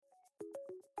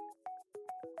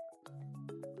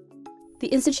The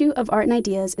Institute of Art and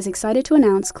Ideas is excited to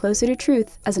announce Closer to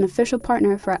Truth as an official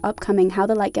partner for our upcoming How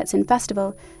the Light Gets In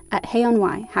festival at Hay on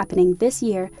Wye, happening this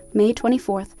year, May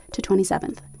 24th to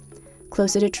 27th.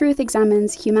 Closer to Truth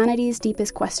examines humanity's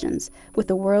deepest questions with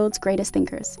the world's greatest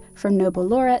thinkers, from Nobel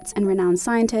laureates and renowned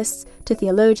scientists to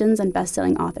theologians and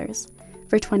best-selling authors.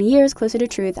 For 20 years, Closer to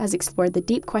Truth has explored the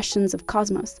deep questions of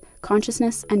cosmos,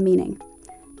 consciousness, and meaning.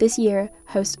 This year,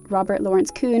 host Robert Lawrence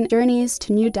Kuhn journeys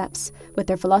to new depths with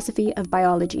their Philosophy of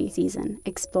Biology season,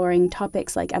 exploring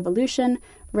topics like evolution,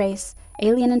 race,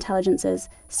 alien intelligences,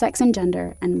 sex and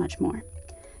gender, and much more.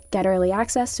 Get early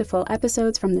access to full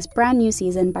episodes from this brand new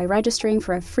season by registering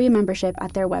for a free membership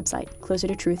at their website,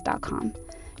 closertotruth.com.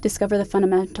 Discover the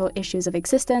fundamental issues of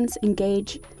existence,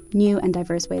 engage new and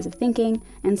diverse ways of thinking,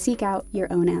 and seek out your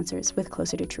own answers with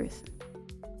Closer to Truth.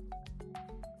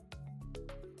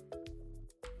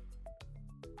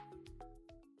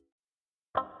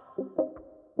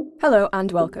 Hello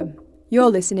and welcome.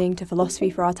 You're listening to Philosophy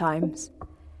for Our Times.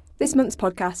 This month's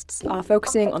podcasts are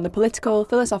focusing on the political,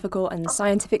 philosophical and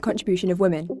scientific contribution of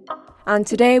women. And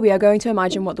today we are going to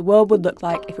imagine what the world would look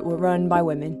like if it were run by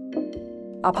women.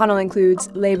 Our panel includes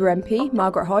Labour MP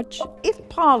Margaret Hodge. If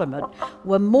Parliament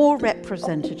were more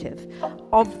representative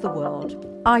of the world,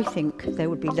 I think there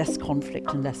would be less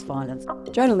conflict and less violence.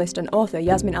 Journalist and author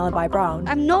Yasmin Alibhai-Brown.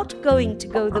 I'm not going to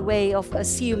go the way of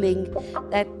assuming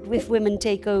that if women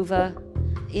take over,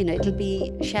 it'll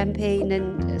be champagne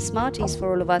and Smarties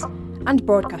for all of us. And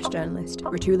broadcast journalist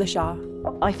Ritula Shah.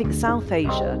 I think South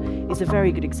Asia is a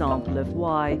very good example of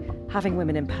why having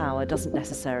women in power doesn't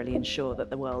necessarily ensure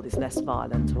that the world is less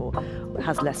violent or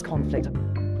has less conflict.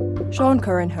 Sean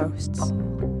Curran hosts.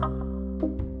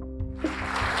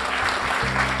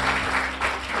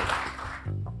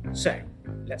 So,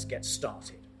 let's get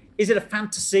started. Is it a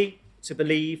fantasy to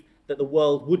believe that the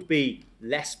world would be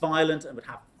less violent and would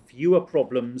have fewer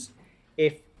problems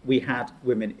if we had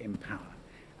women in power?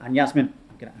 And Yasmin,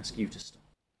 I'm going to ask you to start.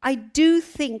 I do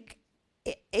think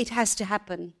it has to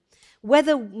happen.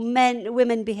 Whether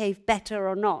women behave better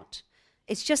or not,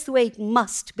 it's just the way it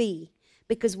must be,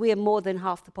 because we are more than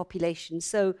half the population.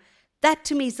 So that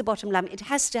to me is the bottom line. It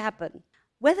has to happen.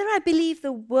 Whether I believe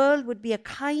the world would be a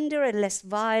kinder and less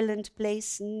violent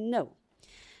place, no.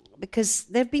 Because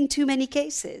there have been too many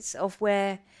cases of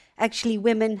where actually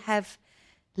women have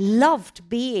loved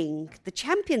being the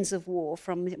champions of war,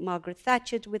 from Margaret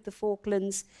Thatcher with the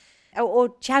Falklands,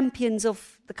 or champions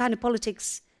of the kind of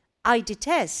politics I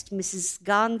detest, Mrs.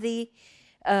 Gandhi,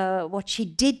 what she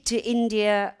did to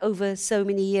India over so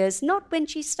many years, not when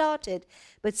she started,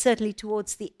 but certainly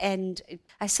towards the end.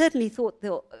 I certainly thought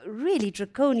the really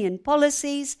draconian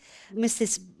policies,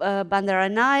 Mrs.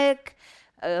 Bandaranaike,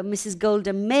 Mrs.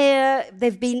 Golda Meir,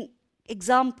 they've been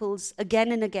examples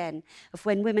again and again of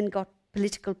when women got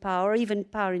political power, even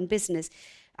power in business.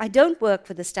 I don't work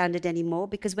for the Standard anymore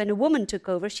because when a woman took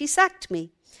over, she sacked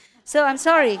me. So I'm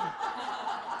sorry.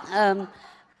 And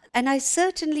I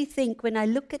certainly think when I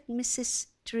look at Mrs.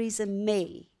 Theresa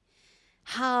May,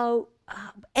 how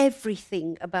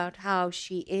everything about how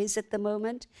she is at the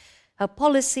moment, her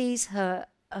policies, her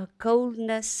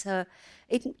coldness,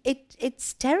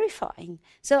 it's terrifying.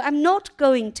 So I'm not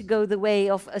going to go the way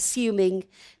of assuming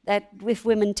that if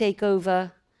women take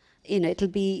over, it'll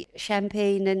be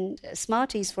champagne and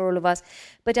Smarties for all of us.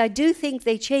 But I do think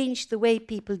they changed the way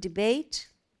people debate.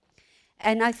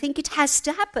 And I think it has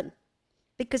to happen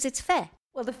because it's fair.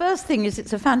 Well, the first thing is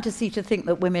it's a fantasy to think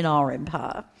that women are in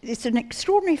power. It's an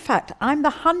extraordinary fact. I'm the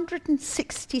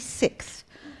 166th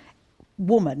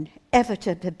woman ever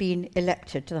to have been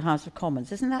elected to the House of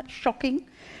Commons. Isn't that shocking?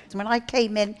 When I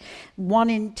came in, 1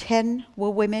 in 10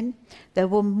 were women. There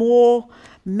were more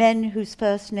men whose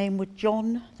first name was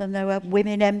John than there were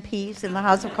women MPs in the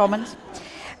House of Commons.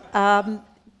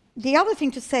 The other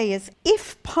thing to say is,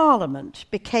 if Parliament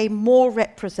became more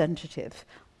representative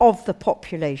of the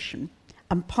population,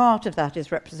 and part of that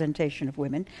is representation of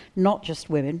women, not just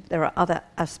women. There are other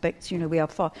aspects. There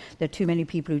are too many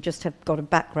people who just have got a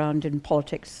background in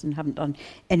politics and haven't done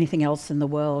anything else in the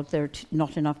world. There are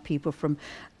not enough people from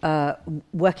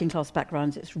working class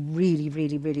backgrounds. It's really,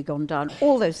 really, really gone down.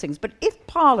 All those things. But if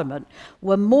Parliament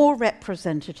were more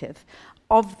representative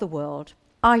of the world,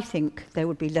 I think there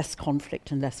would be less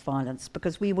conflict and less violence,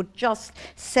 because we would just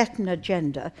set an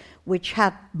agenda which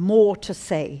had more to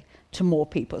say to more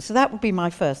people. So that would be my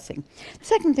first thing. The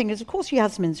second thing is, of course,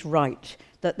 Yasmin's right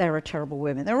that there are terrible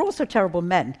women. There are also terrible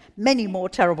men, many more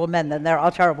terrible men than there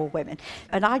are terrible women.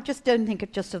 And I just don't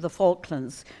think just of the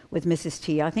Falklands with Mrs.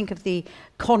 T. I think of the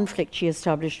conflict she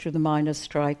established through the miners'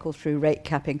 strike or through rate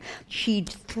capping. She'd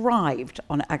thrived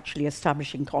on actually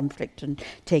establishing conflict and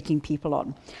taking people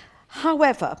on.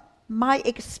 However, my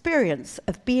experience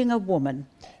of being a woman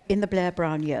in the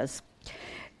Blair-Brown years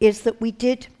is that we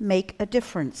did make a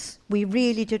difference. We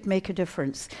really did make a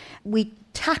difference. We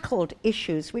tackled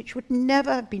issues which would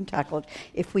never have been tackled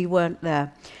if we weren't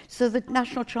there. So the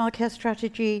National Childcare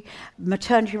Strategy,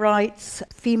 maternity rights,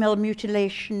 female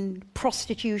mutilation,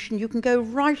 prostitution, you can go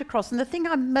right across. And the thing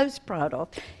I'm most proud of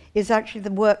is actually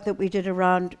the work that we did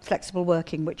around flexible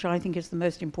working, which I think is the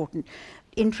most important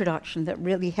introduction that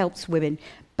really helps women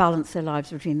balance their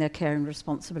lives between their caring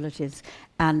responsibilities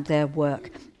and their work.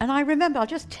 And I remember, I'll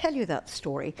just tell you that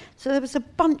story. So there was a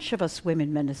bunch of us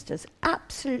women ministers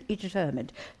absolutely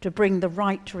determined to bring the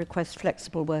right to request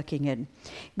flexible working in.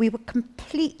 We were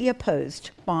completely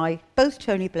opposed by both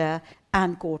Tony Blair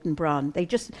and Gordon Brown.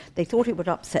 They thought it would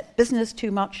upset business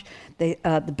too much.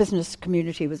 The business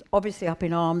community was obviously up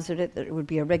in arms at it, that it would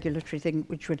be a regulatory thing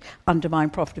which would undermine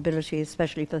profitability,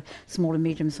 especially for small and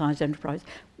medium-sized enterprises.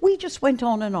 We just went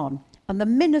on. And the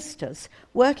ministers,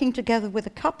 working together with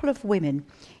a couple of women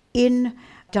in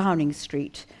Downing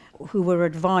Street, who were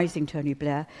advising Tony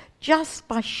Blair, just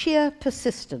by sheer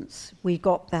persistence, we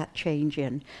got that change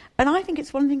in. And I think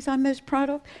it's one of the things I'm most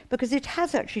proud of, because it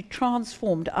has actually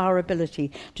transformed our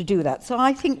ability to do that. So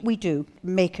I think we do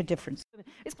make a difference.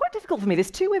 It's quite difficult for me. There's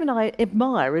two women I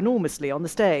admire enormously on the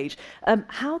stage.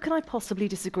 How can I possibly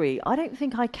disagree? I don't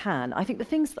think I can. I think the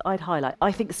things that I'd highlight,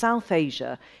 I think South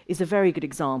Asia is a very good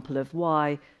example of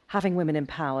why having women in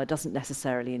power doesn't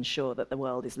necessarily ensure that the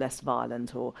world is less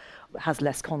violent or has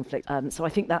less conflict. So I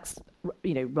think that's,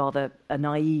 rather a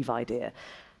naive idea.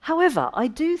 However, I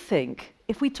do think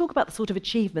if we talk about the sort of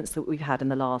achievements that we've had in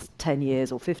the last 10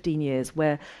 years or 15 years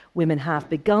where women have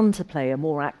begun to play a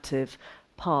more active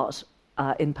part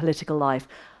in political life,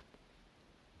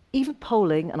 even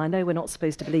polling, and I know we're not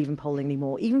supposed to believe in polling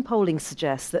anymore, even polling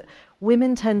suggests that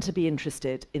women tend to be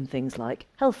interested in things like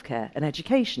healthcare and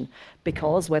education,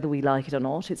 because whether we like it or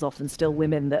not, it's often still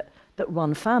women that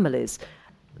run families.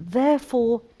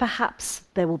 Therefore, perhaps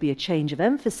there will be a change of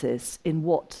emphasis in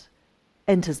what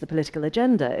enters the political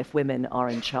agenda if women are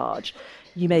in charge.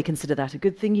 You may consider that a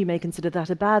good thing, you may consider that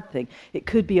a bad thing. It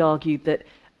could be argued that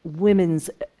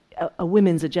a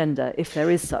women's agenda, if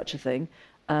there is such a thing,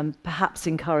 perhaps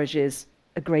encourages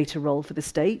a greater role for the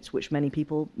state, which many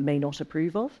people may not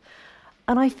approve of.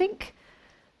 And I think,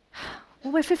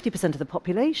 well, we're 50% of the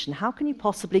population. How can you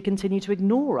possibly continue to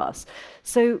ignore us?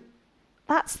 So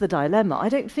that's the dilemma. I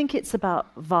don't think it's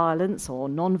about violence or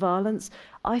non-violence.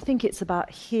 I think it's about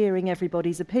hearing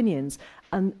everybody's opinions.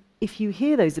 And if you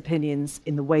hear those opinions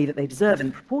in the way that they deserve, in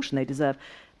the proportion they deserve,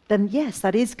 then yes,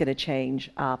 that is going to change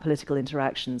our political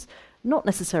interactions. Not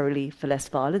necessarily for less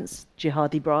violence.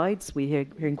 Jihadi brides, we're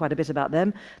hearing quite a bit about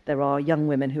them. There are young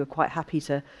women who are quite happy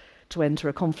to enter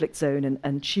a conflict zone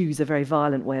and choose a very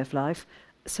violent way of life.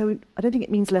 So I don't think it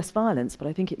means less violence, but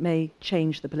I think it may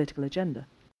change the political agenda.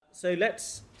 So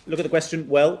let's look at the question,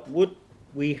 well, would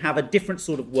we have a different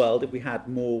sort of world if we had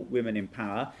more women in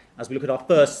power? As we look at our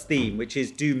first theme, which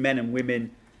is, do men and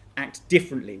women act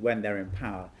differently when they're in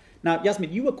power? Now,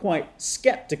 Yasmin, you were quite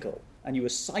sceptical, and you were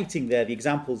citing there the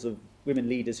examples of women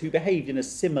leaders who behaved in a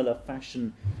similar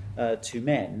fashion to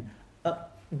men.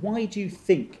 Why do you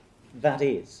think that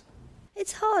is?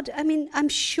 It's hard. I mean, I'm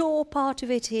sure part of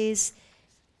it is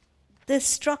the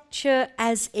structure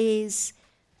as is,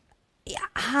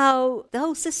 how the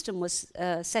whole system was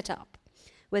set up,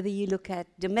 whether you look at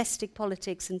domestic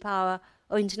politics and power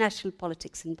or international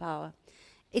politics and power.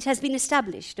 It has been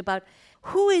established about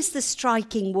who is the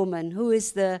striking woman, who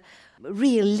is the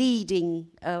real leading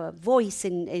voice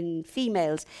in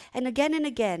females. And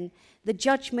again, the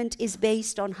judgment is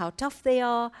based on how tough they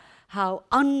are, how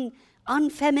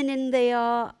unfeminine they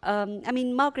are.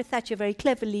 Margaret Thatcher very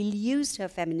cleverly used her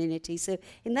femininity, so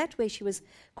in that way she was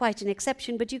quite an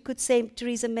exception. But you could say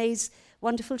Theresa May's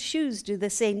wonderful shoes do the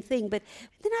same thing. But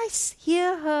then I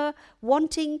hear her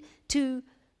wanting to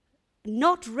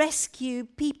not rescue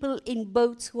people in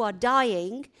boats who are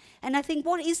dying, and I think,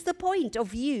 what is the point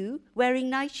of you wearing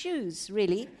nice shoes,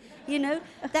 really?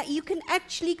 That you can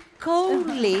actually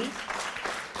coldly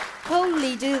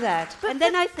do that. And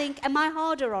then I think, am I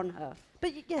harder on her?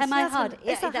 But yes, am I hard?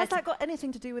 Has that got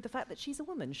anything to do with the fact that she's a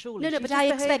woman, surely? No, but I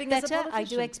expect better. I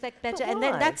do expect better. And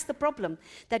then that's the problem,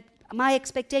 that my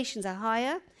expectations are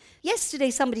higher. Yesterday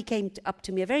somebody came up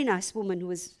to me, a very nice woman who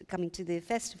was coming to the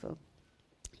festival.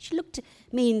 She looked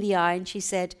me in the eye and she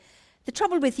said, the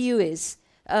trouble with you is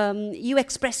you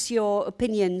express your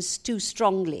opinions too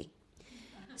strongly.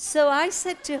 So I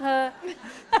said to her,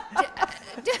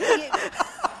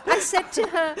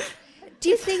 do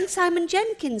you think Simon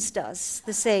Jenkins does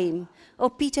the same? Or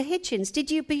Peter Hitchens.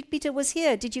 Peter was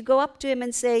here, did you go up to him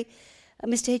and say,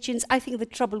 Mr. Hitchens, I think the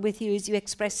trouble with you is you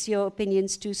express your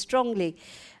opinions too strongly.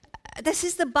 This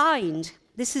is the bind.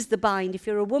 This is the bind. If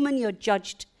you're a woman, you're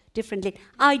judged differently.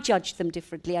 I judged them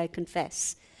differently, I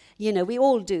confess. You know, we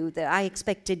all do. I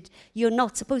expected you're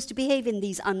not supposed to behave in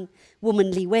these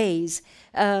unwomanly ways.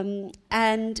 And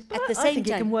at the same time... I think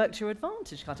it can work to your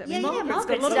advantage, can't it? I mean, Margaret's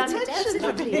got a lot of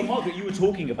attention. Well, Margaret, you were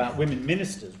talking about women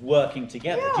ministers working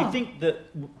together. Yeah. Do you think that,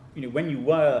 you know, when you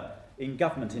were in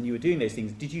government and you were doing those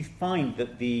things, did you find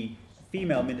that the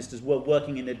female ministers were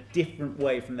working in a different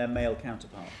way from their male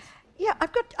counterparts? Yeah,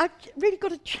 I've really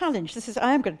got a challenge.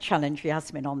 I am going to challenge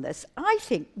Yasmin on this. I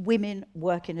think women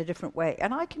work in a different way.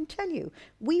 And I can tell you,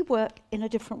 we work in a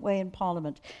different way in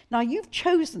Parliament. Now, you've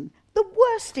chosen the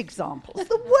worst examples.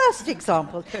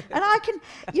 And I can,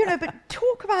 but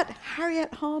talk about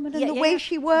Harriet Harman and the way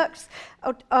she works.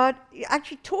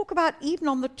 Actually, talk about even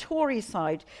on the Tory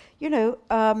side,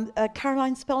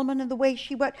 Caroline Spelman and the way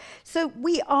she worked. So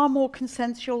we are more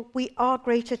consensual. We are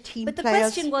greater team players. But the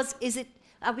question was,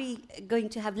 are we going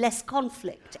to have less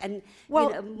conflict? And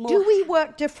more... do we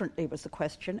work differently was the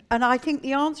question. And I think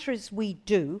the answer is we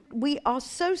do. We are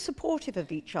so supportive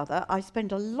of each other. I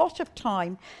spend a lot of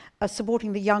time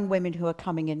supporting the young women who are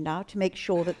coming in now to make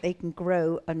sure that they can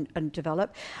grow and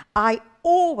develop. I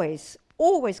always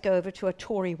go over to a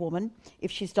Tory woman if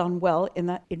she's done well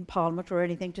in Parliament or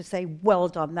anything to say, well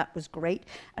done, that was great.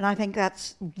 And I think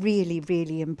that's really,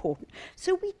 really important.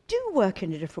 So we do work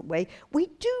in a different way. We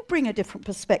do bring a different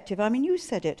perspective. I mean, you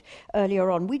said it earlier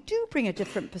on. We do bring a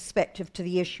different perspective to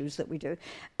the issues that we do.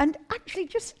 And actually,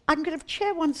 I'm going to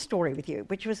share one story with you,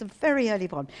 which was a very early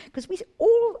one, because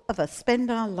all of us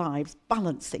spend our lives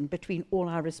balancing between all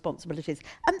our responsibilities.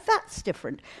 And that's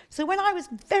different. So when I was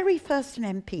very first an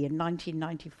MP in 1994.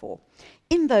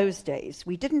 In those days,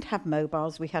 we didn't have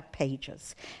mobiles, we had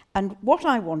pagers. And what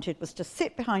I wanted was to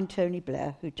sit behind Tony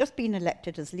Blair, who'd just been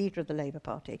elected as leader of the Labour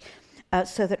Party,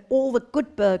 so that all the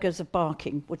good burgers of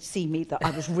Barking would see me that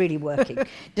I was really working.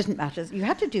 Didn't matter. You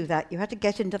had to do that. You had to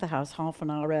get into the house half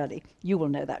an hour early. You will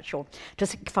know that, Sean, to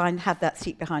have that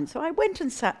seat behind. So I went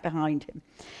and sat behind him,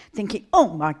 thinking, oh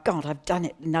my God, I've done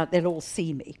it. Now they'll all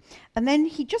see me. And then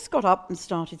he just got up and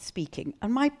started speaking,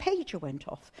 and my pager went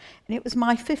off. And it was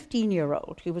my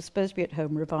 15-year-old who was supposed to be at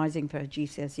home revising for her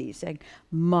GCSE saying,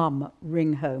 Mum,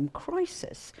 ring home,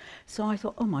 crisis. So I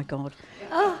thought, oh my God.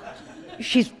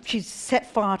 She's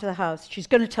set fire to the house. She's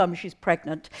going to tell me she's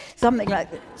pregnant, something like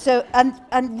that. So,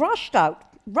 and rushed out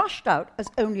as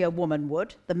only a woman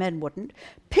would, the men wouldn't,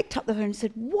 picked up the phone and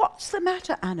said, what's the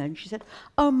matter, Anna? And she said,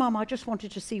 oh, Mum, I just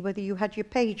wanted to see whether you had your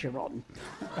pager on.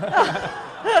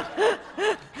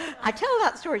 I tell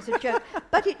that story as a joke,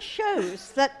 but it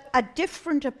shows that a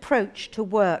different approach to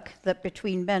work that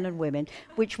between men and women,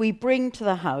 which we bring to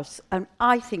the House, and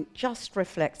I think just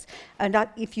reflects. And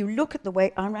if you look at the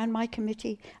way I ran my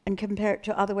committee and compare it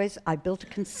to other ways, I built a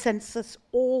consensus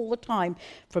all the time,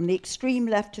 from the extreme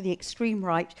left to the extreme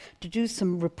right, to do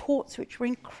some reports which were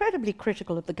incredibly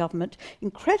critical of the government,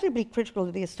 incredibly critical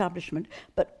of the establishment,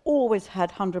 but always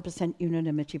had 100%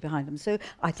 unanimity behind them. So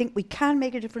I think we can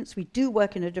make a difference. We do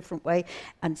work in a different way,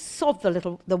 and sod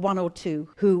the one or two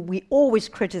who we always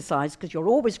criticise, because you'll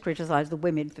always criticise the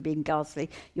women for being ghastly.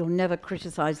 You'll never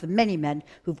criticise the many men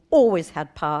who've always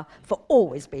had power for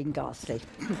always being ghastly.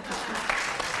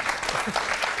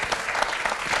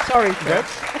 Sorry, Phil.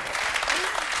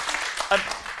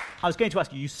 I was going to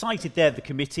ask you, you cited there the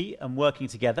committee and working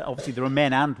together. Obviously, there are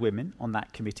men and women on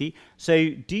that committee. So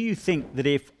do you think that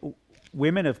if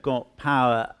women have got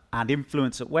power and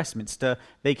influence at Westminster,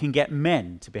 they can get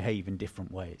men to behave in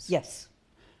different ways? Yes.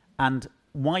 And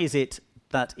why is it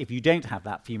that if you don't have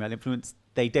that female influence,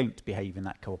 they don't behave in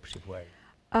that cooperative way?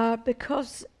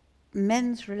 Because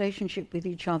men's relationship with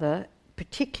each other,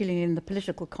 particularly in the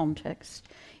political context,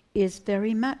 is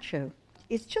very macho.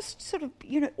 It's just sort of,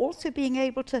 also being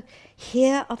able to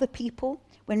hear other people.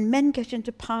 When men get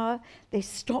into power, they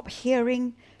stop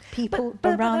hearing people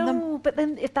around them. But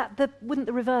then wouldn't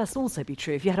the reverse also be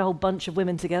true? If you had a whole bunch of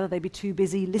women together, they'd be too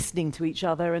busy listening to each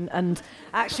other and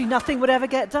actually nothing would ever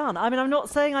get done. I mean, I'm not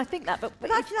saying I think that, but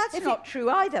that's not true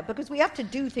either, because we have to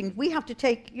do things. We have to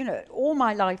take, all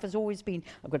my life has always been,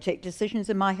 I've got to take decisions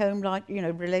in my home life,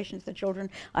 relation to the children.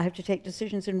 I have to take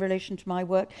decisions in relation to my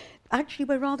work. Actually,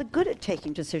 we're rather good at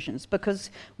taking decisions because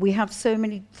we have so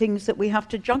many things that we have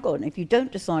to juggle. And if you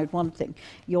don't decide one thing,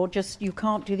 you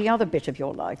can't do the other bit of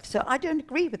your life. So I don't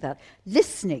agree with that.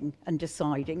 Listening and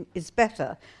deciding is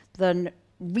better than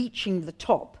reaching the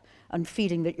top and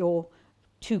feeling that you're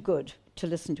too good to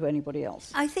listen to anybody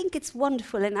else. I think it's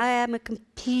wonderful, and I am a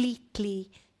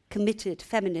completely committed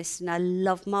feminist, and I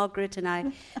love Margaret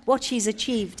and what she's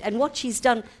achieved and what she's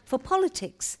done for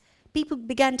politics. People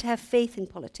began to have faith in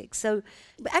politics. So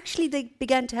actually they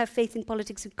began to have faith in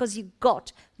politics because you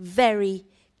got very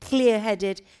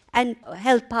clear-headed and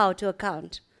held power to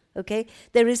account. Okay?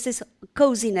 There is this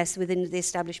coziness within the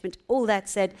establishment. All that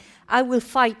said, I will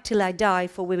fight till I die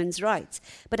for women's rights.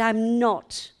 But I'm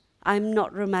not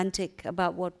romantic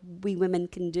about what we women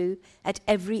can do at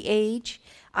every age.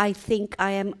 I think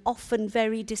I am often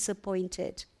very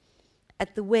disappointed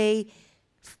at the way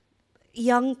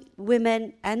young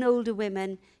women and older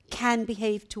women can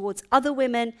behave towards other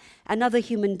women and other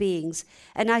human beings.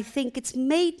 And I think it's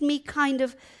made me kind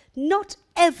of not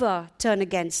ever turn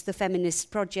against the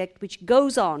feminist project, which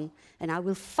goes on, and I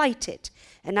will fight it.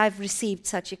 And I've received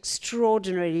such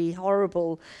extraordinarily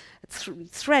horrible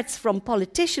threats from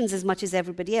politicians as much as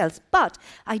everybody else. But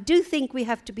I do think we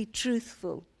have to be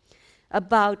truthful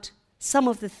about some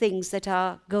of the things that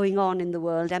are going on in the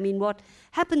world. I mean, what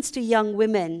happens to young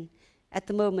women at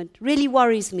the moment really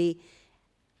worries me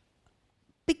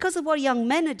because of what young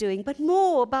men are doing, but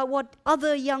more about what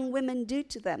other young women do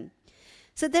to them.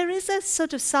 So there is a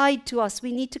sort of side to us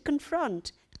we need to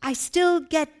confront. I still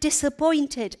get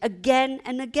disappointed again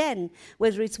and again,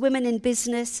 whether it's women in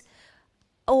business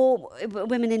or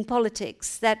women in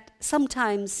politics, that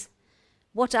sometimes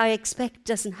what I expect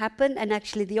doesn't happen and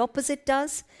actually the opposite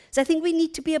does. So I think we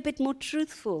need to be a bit more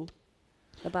truthful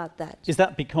about that. Is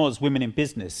that because women in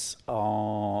business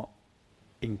are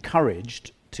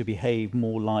encouraged to behave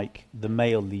more like the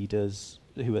male leaders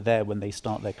who are there when they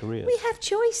start their careers? We have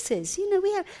choices,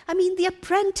 The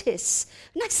Apprentice.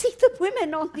 And I see the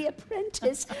women on The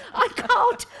Apprentice. I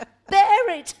can't bear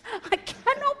it. I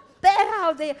cannot bear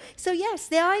how they... So yes,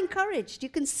 they are encouraged. You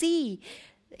can see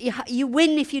you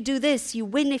win if you do this. You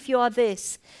win if you are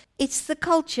this. It's the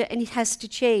culture and it has to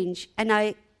change. And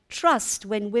I trust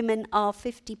when women are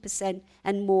 50%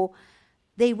 and more,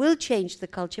 they will change the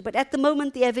culture. But at the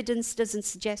moment, the evidence doesn't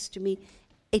suggest to me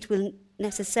it will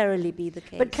necessarily be the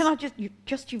case. But can I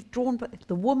you've drawn, but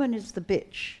the woman is the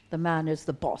bitch, the man is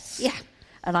the boss. Yeah.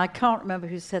 And I can't remember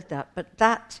who said that, but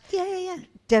that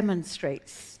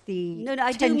demonstrates the No,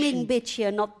 I tension. do mean bitch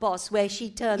here, not boss, where she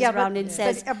turns around and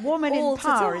says a woman all in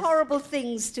power sorts of horrible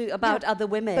things about other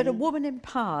women. But a woman in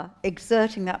power,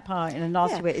 exerting that power in a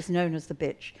nasty way, is known as the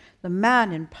bitch. The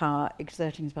man in power,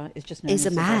 exerting his power, is just known as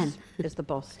a man. boss, is the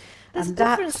boss. There's and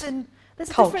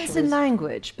a difference in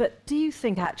language, but do you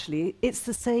think actually it's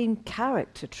the same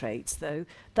character traits, though,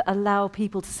 that allow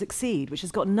people to succeed, which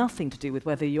has got nothing to do with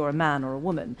whether you're a man or a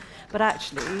woman, but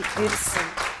actually it's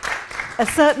a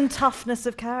certain toughness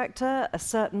of character, a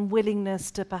certain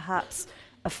willingness to perhaps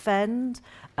offend,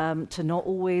 to not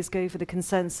always go for the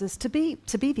consensus, to be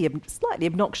the slightly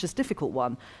obnoxious, difficult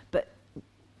one, but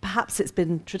perhaps it's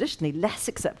been traditionally less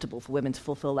acceptable for women to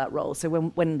fulfill that role. So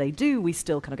when they do, we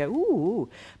still kind of go, ooh,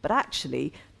 but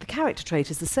actually the character trait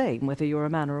is the same, whether you're a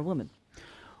man or a woman.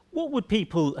 What would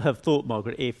people have thought,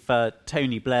 Margaret, if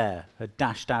Tony Blair had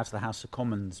dashed out of the House of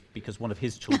Commons because one of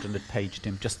his children had paged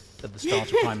him just at the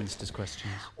start of Prime Minister's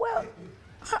questions? Well,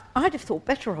 I'd have thought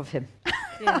better of him.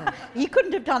 Yeah. He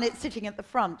couldn't have done it sitting at the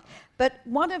front. But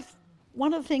one of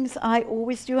the things I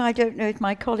always do, I don't know if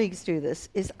my colleagues do this,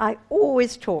 is I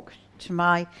always talk to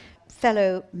my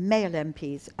fellow male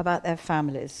MPs about their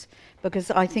families, because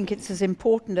I think it's as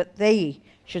important that they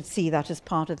should see that as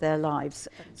part of their lives.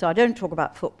 So I don't talk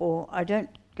about football. I don't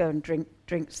go and drink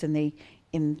drinks in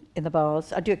the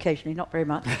bars. I do occasionally, not very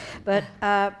much. But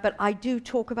I do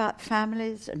talk about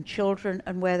families and children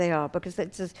and where they are, because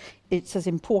it's as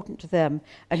important to them,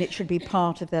 and it should be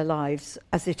part of their lives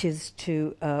as it is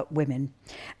to women.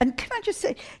 And can I just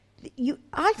say,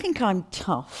 I think I'm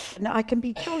tough, and I can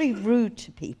be jolly rude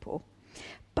to people,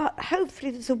 but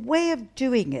hopefully there's a way of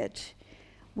doing it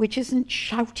which isn't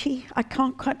shouty.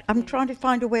 I'm trying to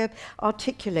find a way of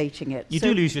articulating it. You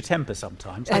do lose your temper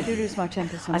sometimes. I do lose my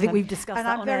temper sometimes. I think we've discussed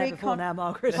that on air before now,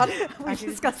 Margaret. We've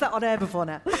discussed that on air before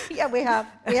now. Yeah, we have.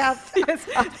 Yes,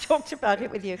 I've talked about it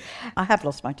with you. I have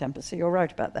lost my temper, so you're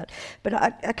right about that. But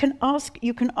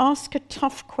you can ask a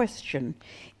tough question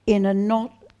in a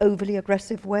not overly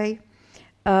aggressive way.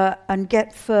 And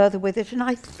get further with it. And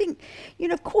I think,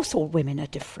 of course all women are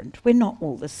different. We're not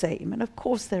all the same. And of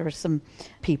course there are some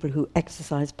people who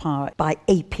exercise power by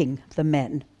aping the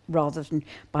men rather than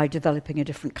by developing a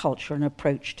different culture and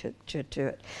approach to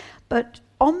it. But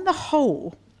on the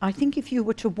whole, I think if you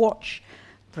were to watch,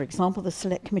 for example, the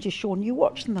Select Committee, Sean, you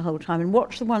watch them the whole time and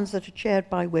watch the ones that are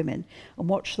chaired by women and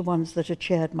watch the ones that are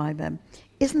chaired by men.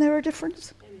 Isn't there a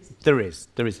difference? There is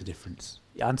a difference.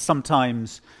 And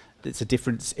sometimes it's a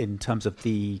difference in terms of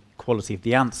the quality of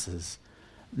the answers.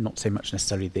 not so much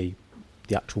necessarily the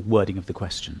actual wording of the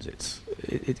questions.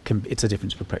 It's a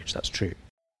difference of approach, that's true.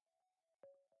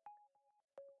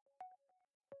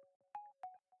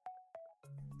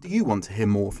 Do you want to hear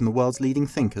more from the world's leading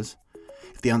thinkers?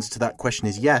 If the answer to that question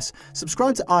is yes,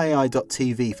 subscribe to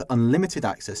iai.tv for unlimited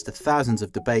access to thousands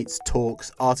of debates,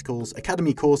 talks, articles,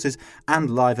 academy courses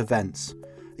and live events.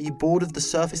 Are you bored of the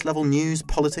surface level news,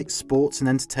 politics, sports and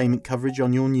entertainment coverage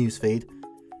on your newsfeed?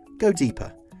 Go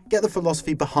deeper, get the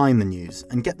philosophy behind the news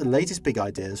and get the latest big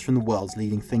ideas from the world's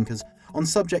leading thinkers on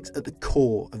subjects at the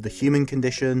core of the human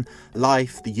condition,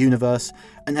 life, the universe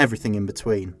and everything in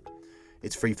between.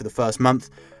 It's free for the first month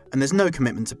and there's no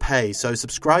commitment to pay, so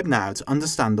subscribe now to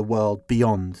understand the world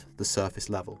beyond the surface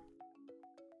level.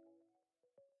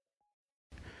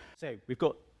 So we've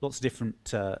got lots of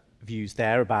different views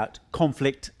there about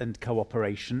conflict and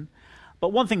cooperation.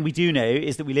 But one thing we do know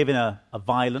is that we live in a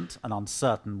violent and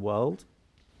uncertain world.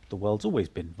 The world's always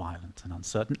been violent and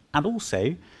uncertain. And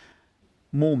also,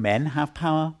 more men have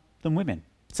power than women.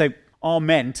 So are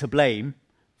men to blame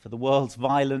for the world's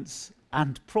violence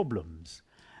and problems?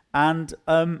 And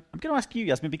I'm going to ask you,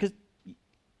 Yasmin, because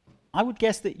I would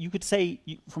guess that you could say,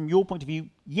 from your point of view,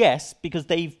 yes, because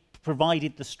they've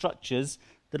provided the structures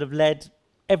that have led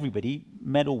everybody,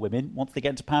 men or women, once they get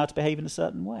into power, to behave in a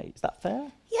certain way. Is that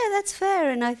fair? Yeah, that's fair.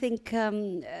 And I think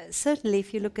certainly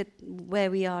if you look at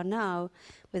where we are now,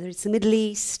 whether it's the Middle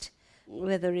East,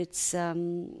 whether it's,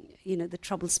 the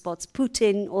trouble spots,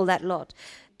 Putin, all that lot,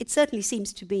 it certainly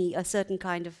seems to be a certain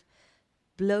kind of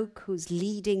bloke who's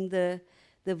leading the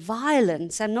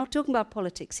violence. I'm not talking about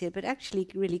politics here, but actually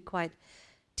really quite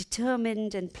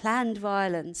determined and planned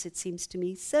violence, it seems to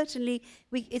me. Certainly,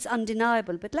 it's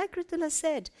undeniable. But like Ritula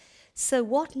said, so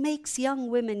what makes young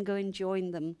women go and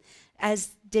join them,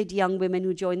 as did young women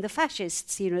who joined the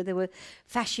fascists? There were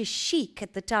fascist chic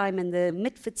at the time and the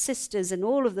Mitford sisters and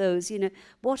all of those.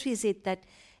 What is it that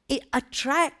it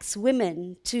attracts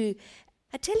women to...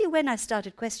 I tell you, when I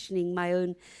started questioning my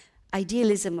own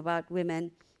idealism about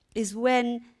women is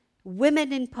when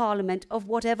women in Parliament of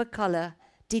whatever colour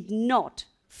did not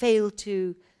fail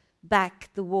to back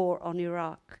the war on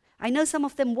Iraq. I know some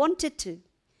of them wanted to.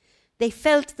 They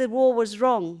felt the war was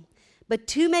wrong, but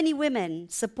too many women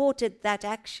supported that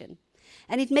action.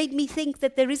 And it made me think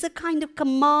that there is a kind of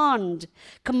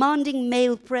commanding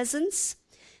male presence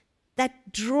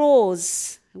that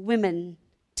draws women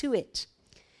to it.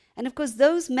 And of course,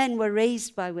 those men were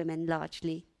raised by women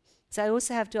largely. So I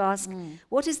also have to ask,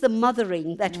 what is the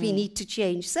mothering that we need to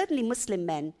change? Certainly Muslim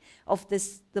men of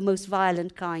the most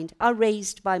violent kind are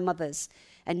raised by mothers.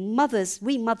 And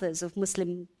we mothers of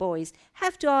Muslim boys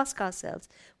have to ask ourselves,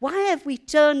 why have we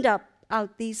turned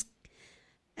out these...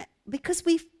 Because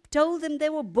we've told them they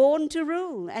were born to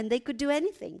rule and they could do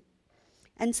anything.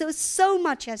 And so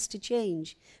much has to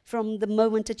change from the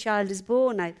moment a child is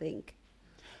born, I think.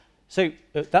 So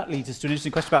that leads us to an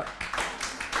interesting question about...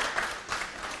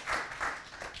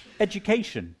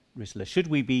 education, Ritula. Should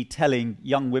we be telling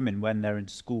young women when they're in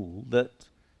school that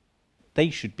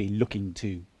they should be looking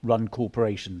to run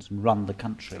corporations and run the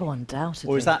country? Oh,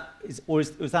 undoubtedly. Or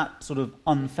is that sort of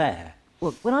unfair?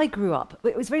 Well, when I grew up,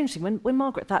 it was very interesting. When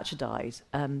Margaret Thatcher died,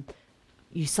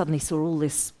 you suddenly saw all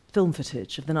this film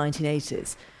footage of the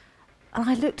 1980s. And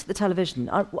I looked at the television.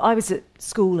 I was at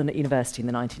school and at university in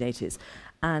the 1980s.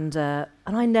 And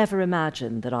I never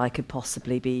imagined that I could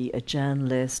possibly be a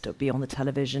journalist or be on the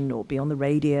television or be on the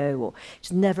radio. It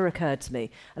just never occurred to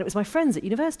me. And it was my friends at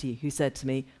university who said to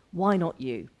me, why not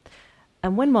you?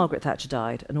 And when Margaret Thatcher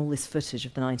died and all this footage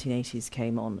of the 1980s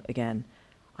came on again,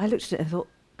 I looked at it and thought,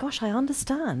 gosh, I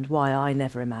understand why I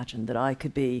never imagined that I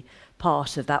could be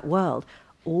part of that world.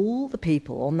 All the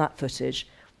people on that footage,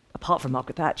 apart from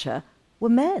Margaret Thatcher, were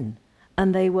men.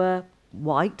 And they were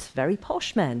white, very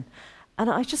posh men. And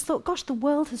I just thought, gosh, the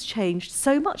world has changed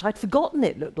so much. I'd forgotten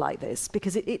it looked like this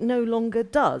because it no longer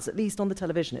does, at least on the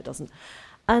television it doesn't.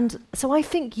 And so I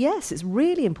think, yes, it's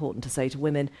really important to say to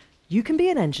women, you can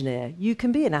be an engineer, you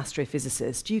can be an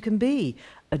astrophysicist, you can be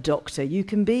a doctor, you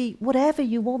can be whatever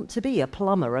you want to be, a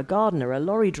plumber, a gardener, a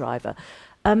lorry driver.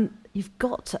 You've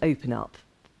got to open up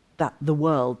the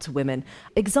world to women.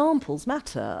 Examples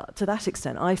matter to that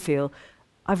extent. I feel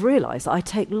I've realised that I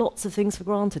take lots of things for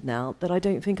granted now that I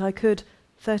don't think I could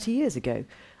 30 years ago.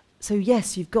 So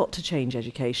yes, you've got to change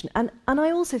education. And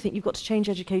I also think you've got to change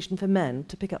education for men,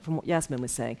 to pick up from what Yasmin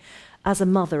was saying. As a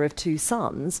mother of 2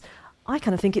 sons, I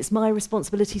kind of think it's my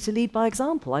responsibility to lead by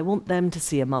example. I want them to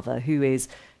see a mother who is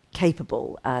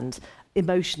capable and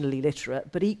emotionally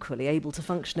literate, but equally able to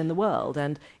function in the world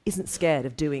and isn't scared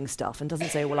of doing stuff and doesn't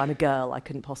say, well, I'm a girl, I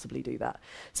couldn't possibly do that.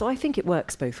 So I think it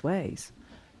works both ways.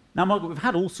 Now, Margaret, we've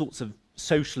had all sorts of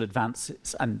social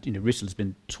advances, and Ritula's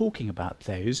been talking about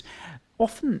those,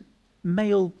 often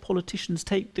male politicians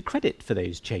take the credit for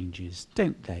those changes,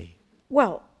 don't they?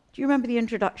 Well, do you remember the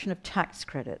introduction of tax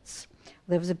credits?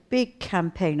 There was a big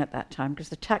campaign at that time because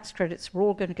the tax credits were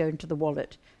all going to go into the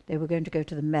wallet. They were going to go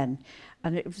to the men.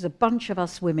 And it was a bunch of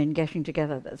us women getting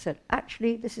together that said,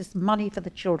 actually, this is money for the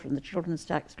children's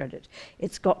tax credit.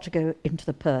 It's got to go into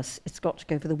the purse. It's got to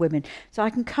go for the women. So I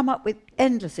can come up with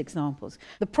endless examples.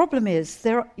 The problem is,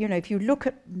 if you look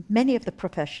at many of the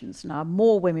professions now,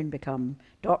 more women become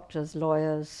doctors,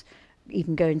 lawyers,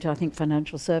 even go into, I think,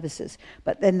 financial services.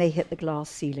 But then they hit the glass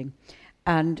ceiling.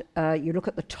 And you look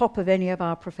at the top of any of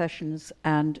our professions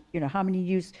and, how many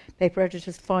newspaper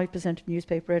editors, 5% of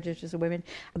newspaper editors are women.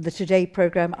 The Today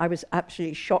programme, I was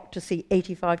absolutely shocked to see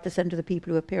 85% of the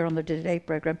people who appear on the Today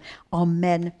programme are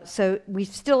men. So we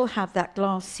still have that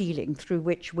glass ceiling through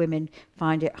which women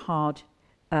find it hard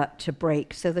to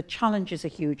break. So the challenges are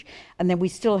huge. And then we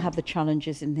still have the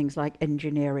challenges in things like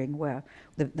engineering, where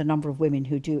the number of women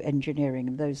who do engineering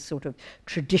and those sort of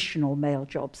traditional male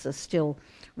jobs are still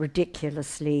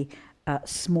ridiculously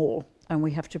small, and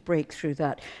we have to break through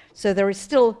that. So there is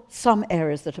still some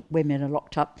areas that women are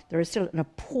locked up. There is still an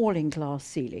appalling glass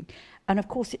ceiling. And of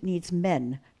course it needs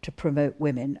men to promote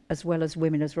women as well as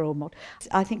women as role models.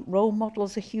 I think role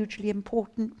models are hugely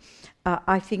important.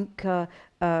 I think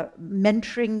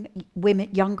mentoring women,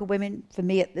 younger women, for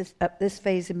me at this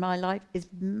phase in my life is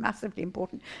massively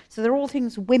important. So they're all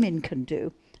things women can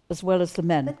do as well as the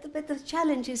men. But the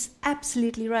challenge is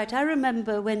absolutely right. I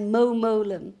remember when Mo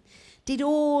Mowlam did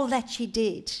all that she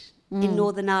did in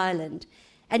Northern Ireland,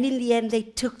 and in the end they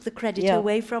took the credit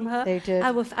away from her. They did.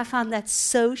 I found that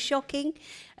so shocking.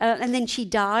 And then she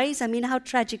dies. I mean, how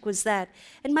tragic was that?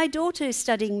 And my daughter is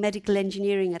studying medical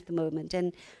engineering at the moment,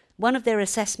 and one of their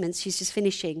assessments, she's just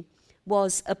finishing,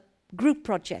 was a group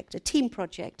project, a team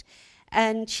project.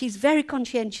 And she's very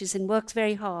conscientious and works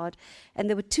very hard. And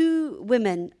there were 2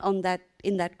 women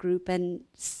in that group and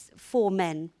 4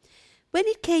 men. When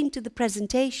it came to the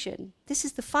presentation, this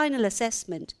is the final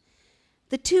assessment,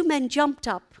 the 2 men jumped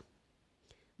up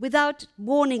without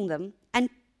warning them and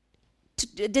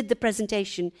did the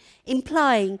presentation,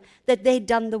 implying that they'd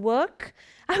done the work.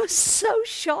 I was so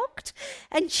shocked,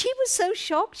 and she was so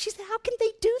shocked. She said, how can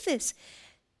they do this?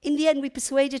 In the end, we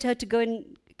persuaded her to go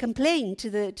and complain to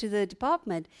the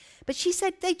department. But she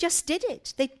said they just did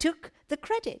it. They took the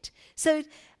credit. So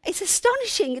it's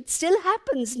astonishing. It still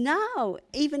happens now,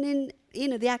 even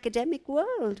in the academic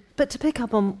world. But to pick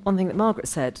up on one thing that Margaret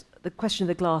said, the question of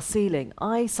the glass ceiling,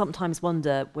 I sometimes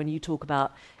wonder when you talk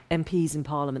about MPs in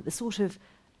Parliament, the sort of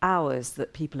hours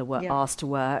that people are asked to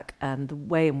work and the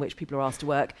way in which people are asked to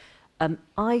work.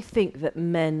 I think that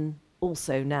men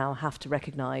also now have to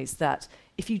recognise that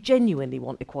if you genuinely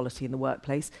want equality in the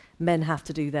workplace, men have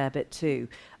to do their bit too.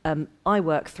 I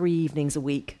work 3 evenings a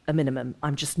week, a minimum.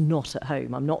 I'm just not at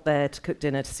home. I'm not there to cook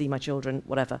dinner, to see my children,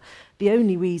 whatever. The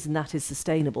only reason that is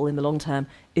sustainable in the long term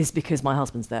is because my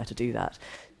husband's there to do that.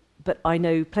 But I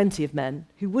know plenty of men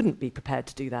who wouldn't be prepared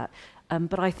to do that.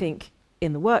 But I think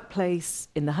in the workplace,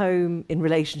 in the home, in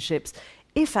relationships,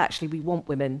 if actually we want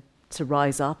women to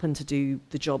rise up and to do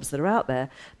the jobs that are out there,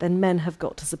 then men have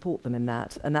got to support them in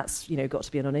that. And that's, got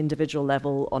to be on an individual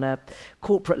level, on a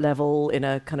corporate level, in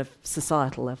a kind of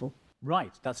societal level.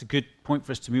 Right, that's a good point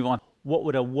for us to move on. What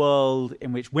would a world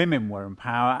in which women were in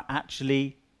power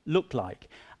actually look like?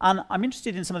 And I'm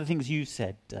interested in some of the things you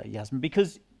said, Yasmin,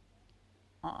 because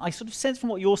I sort of sense from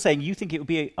what you're saying, you think it would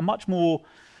be a much more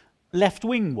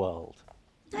left-wing world.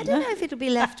 I don't know if it'll be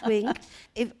left-wing.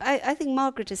 I think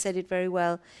Margaret has said it very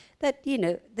well, that,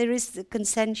 there is the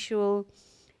consensual,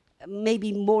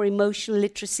 maybe more emotional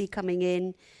literacy coming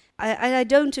in. I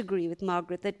don't agree with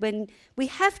Margaret that when we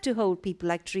have to hold people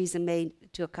like Theresa May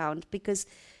to account, because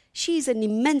she's an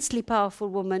immensely powerful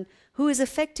woman who is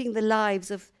affecting the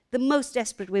lives of the most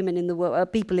desperate women in the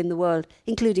world, people in the world,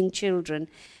 including children.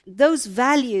 Those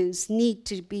values need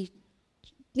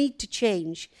to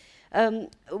change. But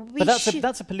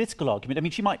that's a political argument. I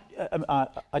mean, she might. I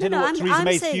don't know what Theresa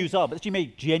May's views are, but she may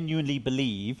genuinely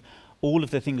believe all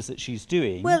of the things that she's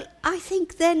doing. Well, I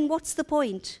think then what's the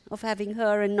point of having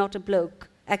her and not a bloke?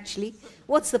 Actually,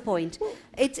 what's the point?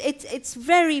 It's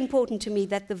very important to me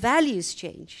that the values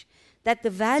change, that the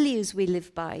values we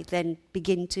live by then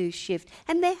begin to shift,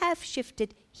 and they have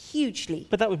shifted hugely.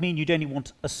 But that would mean you'd only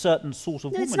want a certain sort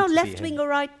of woman. No, it's not to left be wing or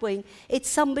right wing. It's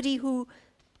somebody who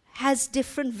has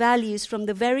different values from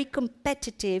the very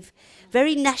competitive,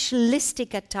 very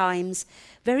nationalistic at times,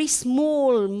 very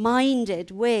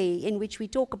small-minded way in which we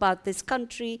talk about this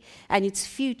country and its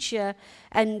future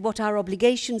and what our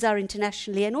obligations are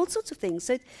internationally and all sorts of things.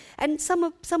 So, and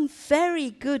some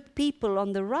very good people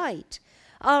on the right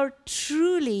are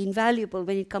truly invaluable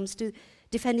when it comes to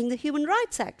defending the Human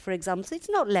Rights Act, for example. So it's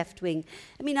not left-wing.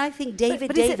 I mean, I think David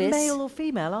but Davis... But is it male or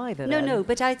female either? No,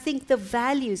 but I think the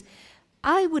values...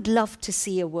 I would love to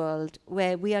see a world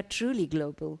where we are truly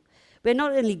global. We're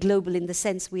not only global in the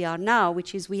sense we are now,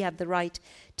 which is we have the right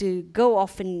to go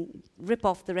off and rip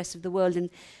off the rest of the world, and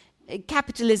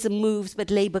capitalism moves but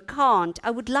Labour can't.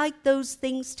 I would like those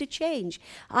things to change.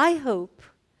 I hope,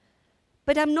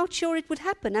 but I'm not sure it would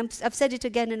happen. I've said it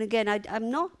again and again. I'm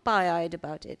not pie-eyed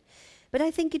about it. But I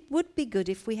think it would be good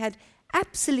if we had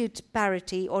absolute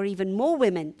parity or even more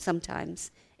women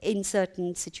sometimes in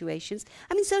certain situations.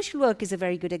 I mean, social work is a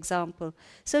very good example.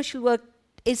 Social work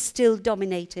is still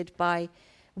dominated by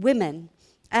women.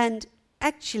 And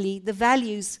actually, the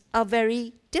values are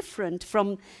very different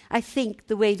from, I think,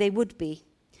 the way they would be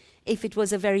if it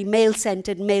was a very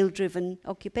male-centered, male-driven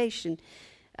occupation.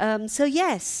 So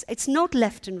yes, it's not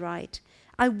left and right.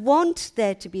 I want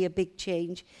there to be a big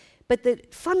change, but the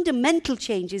fundamental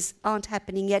changes aren't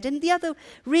happening yet. And the other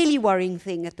really worrying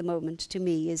thing at the moment to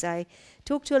me is I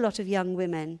talk to a lot of young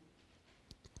women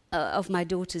of my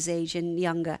daughter's age and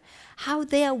younger, how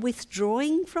they are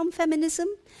withdrawing from feminism.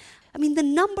 I mean, the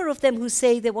number of them who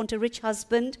say they want a rich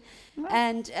husband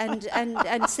and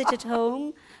sit at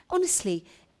home. Honestly,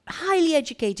 highly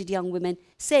educated young women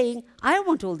saying, I don't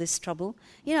want all this trouble.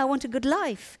 You know, I want a good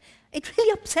life. It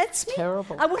really upsets me.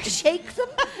 Terrible. I want to shake them.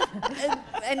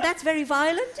 And that's very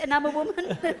violent, and I'm a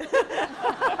woman.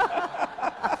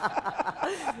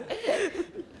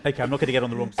 Okay, I'm not going to get on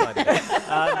the wrong side of it.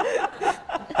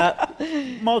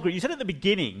 Margaret, you said at the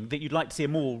beginning that you'd like to see a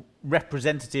more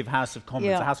representative House of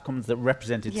Commons, a House of Commons that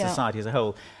represented society as a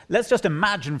whole. Let's just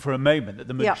imagine for a moment that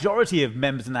the majority of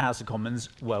members in the House of Commons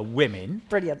were women.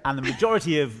 Brilliant. And the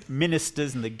majority of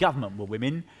ministers in the government were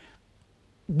women.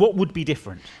 What would be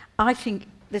different? I think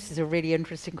this is a really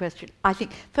interesting question. I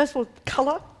think, first of all,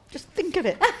 colour. Just think of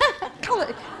it.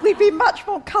 Colour. We'd be much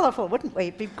more colourful, wouldn't we?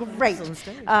 It'd be great.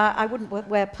 I wouldn't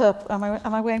wear purple. Am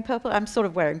I wearing purple? I'm sort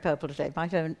of wearing purple today. My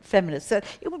feminist. So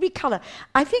it would be colour.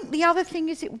 I think the other thing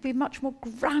is it would be much more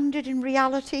grounded in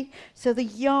reality. So the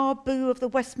yah-boo of the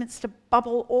Westminster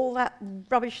bubble, all that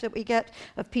rubbish that we get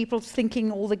of people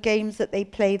thinking all the games that they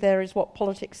play there is what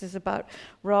politics is about,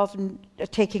 rather than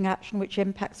taking action which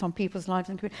impacts on people's lives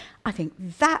and community. I think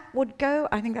that would go.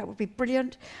 I think that would be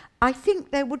brilliant. I think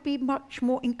there would be much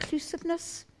more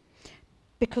inclusiveness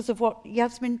because of what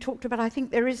Yasmin talked about. I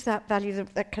think there is that value,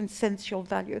 that consensual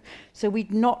value. So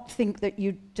we'd not think that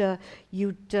you'd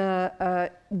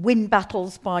win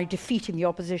battles by defeating the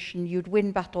opposition. You'd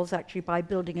win battles actually by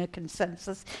building a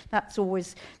consensus. That's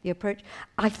always the approach.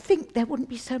 I think there wouldn't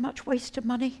be so much waste of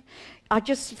money. I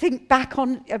just think back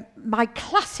on my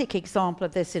classic example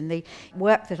of this in the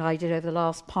work that I did over the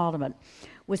last Parliament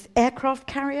was aircraft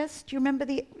carriers. Do you remember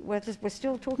we're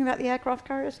still talking about the aircraft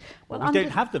carriers? Well, we don't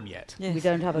have them yet. Yes. We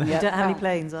don't have them yet. We don't have any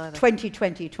planes either.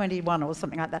 2020, 21 or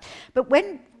something like that. But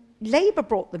when Labour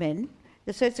brought them in,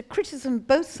 so it's a criticism of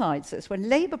both sides. It's when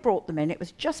Labour brought them in, it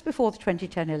was just before the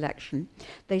 2010 election.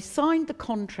 They signed the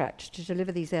contract to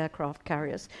deliver these aircraft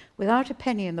carriers without a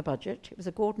penny in the budget. It was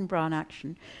a Gordon Brown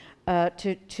action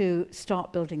to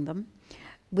start building them.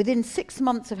 Within 6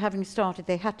 months of having started,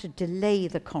 they had to delay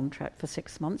the contract for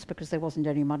 6 months because there wasn't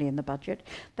any money in the budget.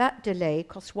 That delay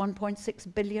cost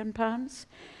 £1.6 billion.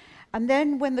 And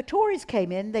then when the Tories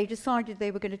came in, they decided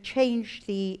they were going to change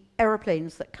the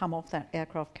aeroplanes that come off that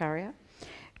aircraft carrier.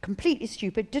 Completely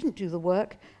stupid, didn't do the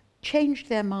work, changed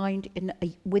their mind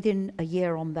within a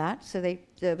year on that. So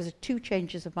there was 2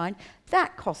 changes of mind.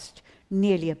 That cost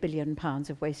nearly £1 billion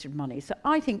of wasted money. So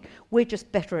I think we're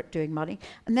just better at doing money.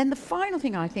 And then the final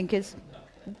thing I think is,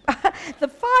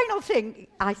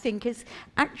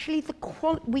 actually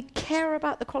we care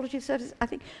about the quality of service. I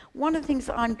think one of the things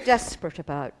that I'm desperate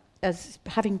about, as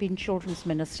having been children's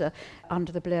minister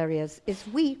under the Blair years, is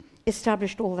we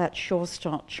established all that Sure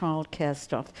Start childcare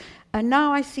stuff. And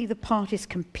now I see the parties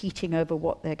competing over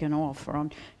what they're going to offer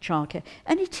on childcare.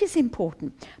 And it is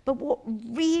important. But what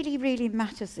really, really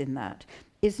matters in that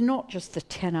is not just the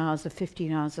 10 hours, the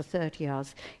 15 hours, the 30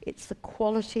 hours. It's the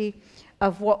quality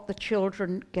of what the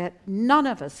children get. None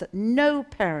of us, no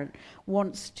parent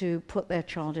wants to put their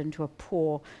child into a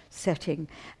poor setting.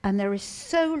 And there is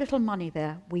so little money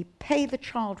there. We pay the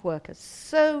child workers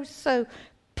so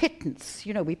pittance.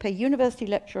 You know, we pay university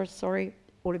lecturers,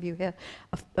 all of you here,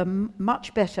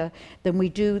 much better than we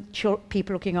do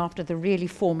people looking after the really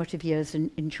formative years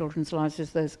in children's lives,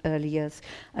 as those early years.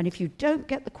 And if you don't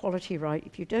get the quality right,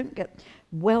 if you don't get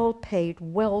well-paid,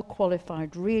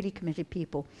 well-qualified, really committed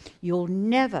people, you'll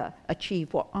never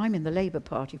achieve what I'm in the Labour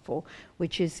Party for,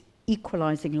 which is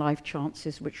equalising life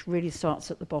chances, which really starts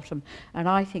at the bottom. And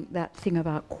I think that thing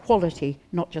about quality,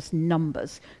 not just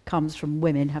numbers, comes from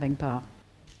women having power.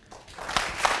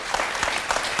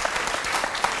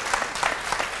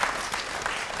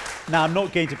 Now, I'm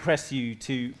not going to press you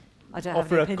to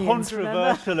offer a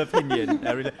controversial opinion.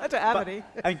 I don't have any.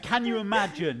 And can you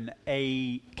imagine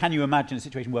a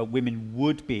situation where women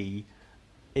would be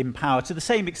in power to the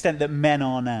same extent that men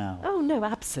are now? Oh, no,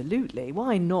 absolutely.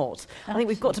 Why not? I think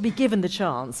we've got to be given the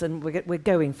chance, and we're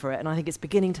going for it, and I think it's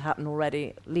beginning to happen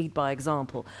already. Lead by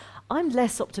example. I'm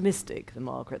less optimistic than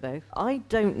Margaret, though. I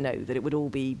don't know that it would all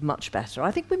be much better.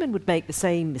 I think women would make the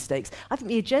same mistakes. I think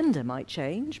the agenda might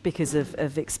change because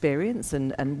of experience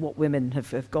and what women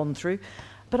have gone through.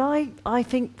 But I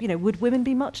think, would women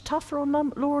be much tougher on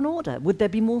law and order? Would there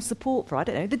be more support for, I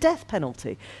don't know, the death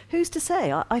penalty? Who's to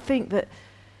say? I think that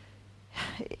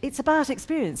it's about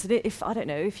experience. And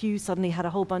if you suddenly had a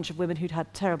whole bunch of women who'd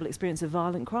had terrible experience of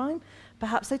violent crime,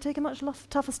 perhaps they'd take a much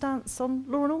tougher stance on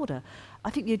law and order. I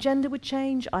think the agenda would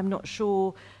change. I'm not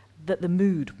sure that the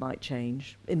mood might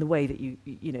change in the way that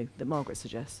that Margaret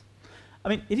suggests. I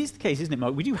mean, it is the case, isn't it,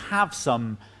 Margaret? We do have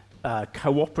some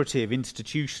cooperative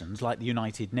institutions like the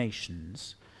United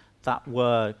Nations that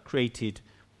were created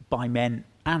by men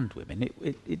and women.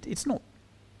 It's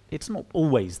not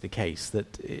always the case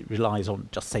that it relies on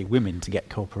just, say, women to get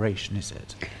cooperation, is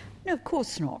it? No, of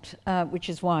course not, which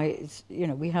is why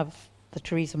we have the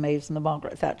Theresa Mays and the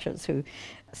Margaret Thatchers who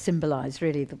symbolise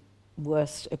really the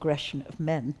worst aggression of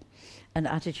men and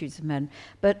attitudes of men.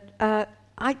 But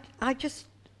I just,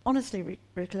 honestly,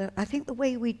 Ritula, I think the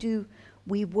way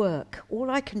we work, all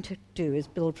I can do is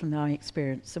build from my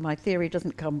experience. So my theory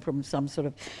doesn't come from some sort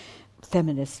of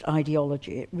feminist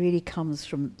ideology. It really comes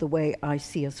from the way I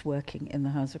see us working in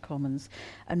the House of Commons.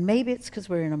 And maybe it's because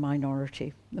we're in a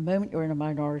minority. The moment you're in a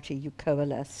minority, you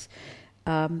coalesce.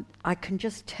 I can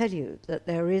just tell you that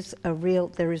there is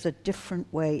a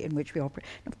different way in which we operate.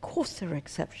 And of course there are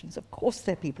exceptions. Of course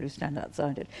there are people who stand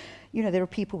outside it. There are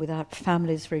people without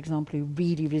families, for example, who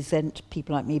really resent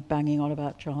people like me banging on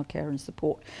about childcare and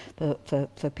support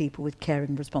for people with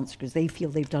caring responsibilities. They feel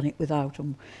they've done it without,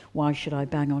 and why should I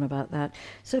bang on about that?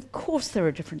 So of course there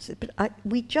are differences, but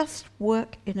we just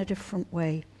work in a different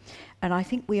way. And I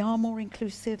think we are more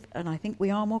inclusive, and I think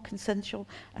we are more consensual,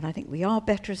 and I think we are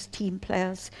better as team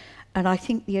players, and I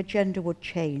think the agenda would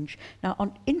change.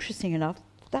 Now, interesting enough,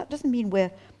 that doesn't mean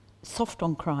we're soft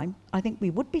on crime. I think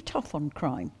we would be tough on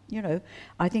crime,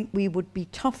 I think we would be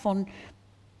tough on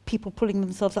people pulling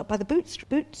themselves up by the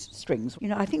bootstrings.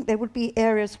 I think there would be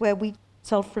areas where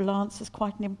self-reliance is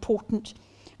quite an important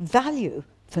value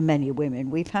for many women.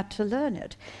 We've had to learn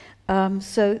it.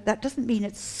 So that doesn't mean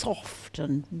it's soft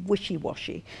and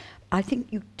wishy-washy. I think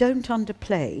you don't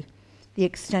underplay the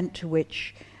extent to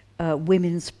which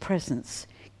women's presence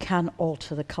can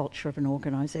alter the culture of an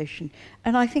organisation.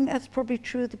 And I think that's probably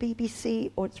true of the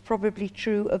BBC, or it's probably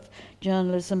true of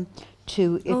journalism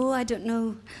too. I don't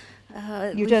know.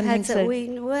 You don't think so?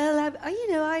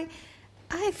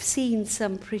 I've seen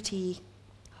some pretty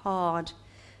hard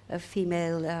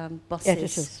female bosses.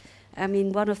 Editors. I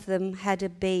mean, one of them had a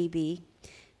baby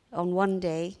on one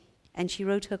day, and she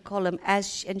wrote her column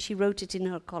and she wrote it in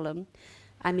her column.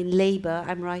 I'm in Labour,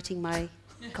 I'm writing my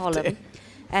column.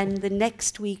 And the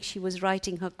next week she was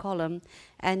writing her column,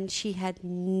 and she had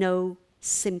no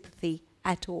sympathy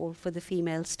at all for the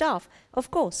female staff.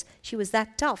 Of course, she was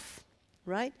that tough,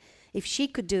 right? If she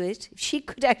could do it, if she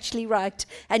could actually write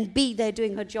and be there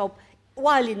doing her job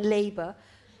while in Labour,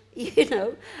 she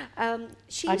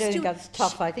I don't think that's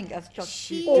tough. I think that's just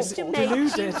she used to make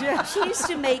deluded, yeah. She used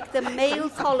to make the male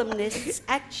columnists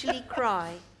actually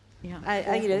cry.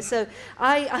 Yeah. So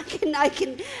I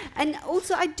can, and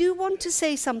also I do want to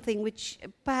say something which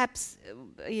perhaps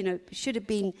should have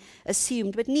been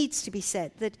assumed, but needs to be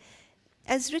said. That,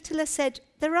 as Ritula said,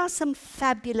 there are some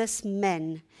fabulous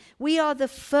men. We are the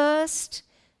first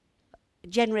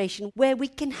generation where we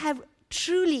can have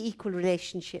truly equal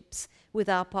relationships with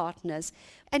our partners.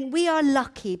 And we are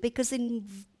lucky because in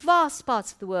vast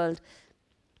parts of the world,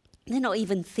 they're not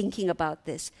even thinking about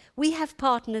this. We have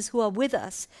partners who are with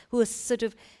us, who are sort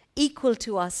of equal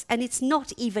to us, and it's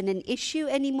not even an issue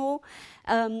anymore.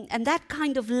 And that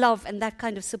kind of love and that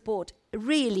kind of support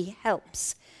really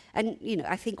helps. And,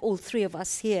 I think all three of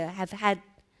us here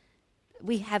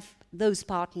we have those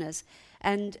partners.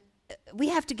 And we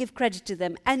have to give credit to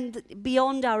them, and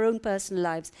beyond our own personal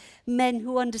lives, men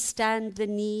who understand the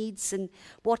needs and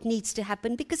what needs to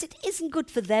happen, because it isn't good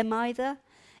for them either.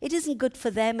 It isn't good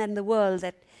for them and the world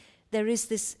that there is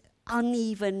this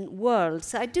uneven world.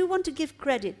 So I do want to give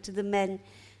credit to the men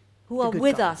who are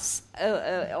with us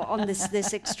on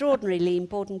this extraordinarily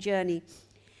important journey.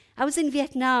 I was in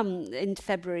Vietnam in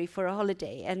February for a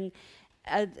holiday, and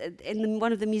in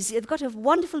one of the museums, they've got a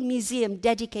wonderful museum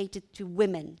dedicated to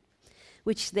women,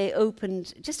 which they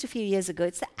opened just a few years ago.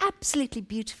 It's an absolutely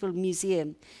beautiful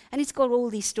museum, and it's got all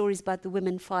these stories about the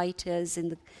women fighters in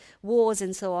the wars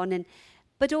and so on,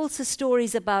 but also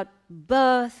stories about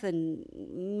birth and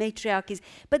matriarchies.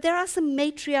 But there are some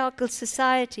matriarchal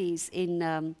societies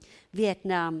in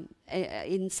Vietnam,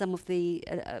 in some of the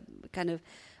kind of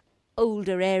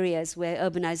older areas where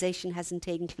urbanization hasn't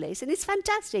taken place. And it's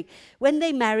fantastic. When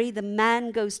they marry, the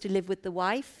man goes to live with the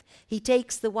wife. He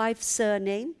takes the wife's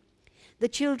surname. The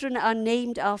children are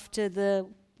named after the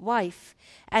wife.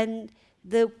 And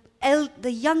the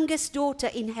youngest daughter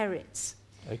inherits.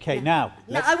 Okay, now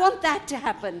I want that to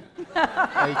happen.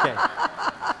 Okay.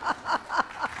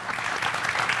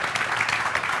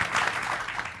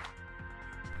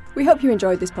 We hope you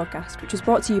enjoyed this podcast, which was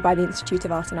brought to you by the Institute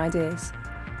of Art and Ideas.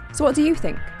 So what do you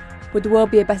think? Would the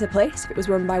world be a better place if it was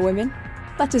run by women?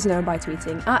 Let us know by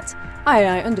tweeting at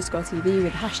 @II_TV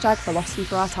with hashtag philosophy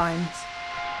for our times.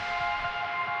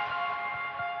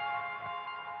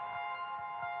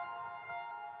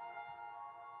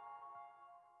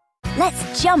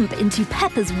 Let's jump into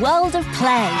Peppa's world of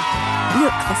play.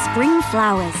 Look for spring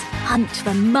flowers, hunt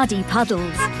for muddy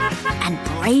puddles, and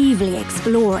bravely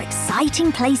explore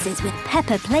exciting places with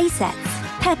Peppa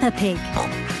playsets. Peppa Pig.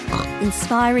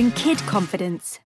 Inspiring kid confidence.